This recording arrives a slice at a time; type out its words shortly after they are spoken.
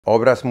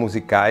Obras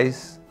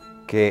musicais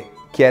que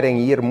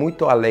querem ir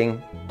muito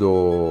além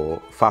do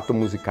fato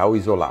musical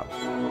isolado.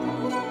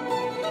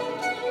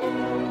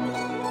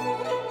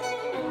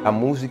 A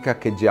música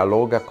que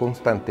dialoga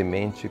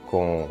constantemente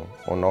com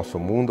o nosso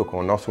mundo, com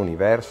o nosso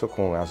universo,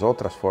 com as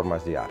outras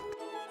formas de arte.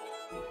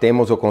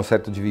 Temos o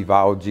concerto de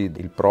Vivaldi,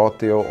 il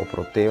Proteo, o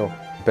Proteo,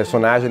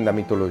 personagem da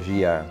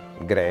mitologia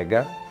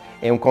grega.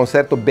 É um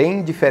concerto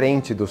bem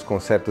diferente dos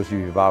concertos de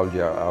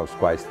Vivaldi aos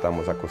quais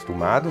estamos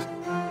acostumados.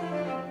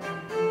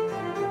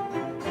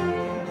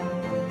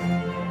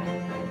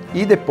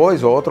 E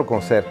depois o outro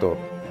concerto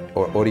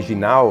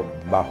original,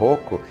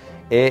 barroco,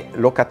 é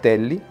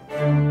Locatelli,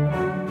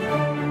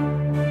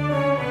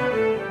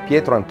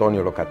 Pietro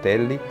Antonio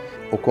Locatelli,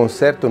 o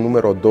concerto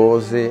número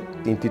 12,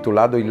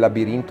 intitulado Il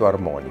Labirinto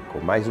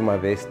Armônico. Mais uma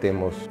vez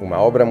temos uma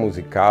obra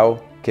musical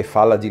que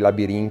fala de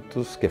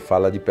labirintos, que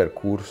fala de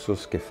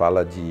percursos, que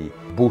fala de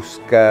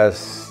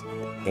buscas,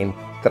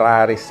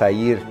 entrar e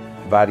sair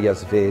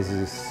várias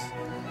vezes.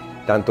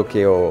 Tanto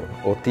que o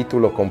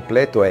título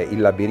completo é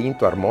Il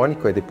Labirinto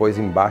Armônico e depois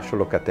embaixo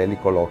Locatelli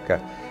coloca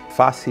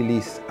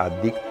Facilis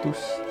addictus,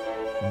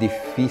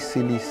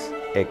 difficilis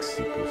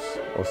exitus.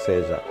 Ou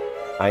seja,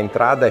 a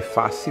entrada é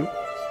fácil,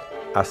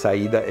 a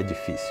saída é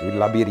difícil, il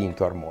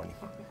labirinto armônico.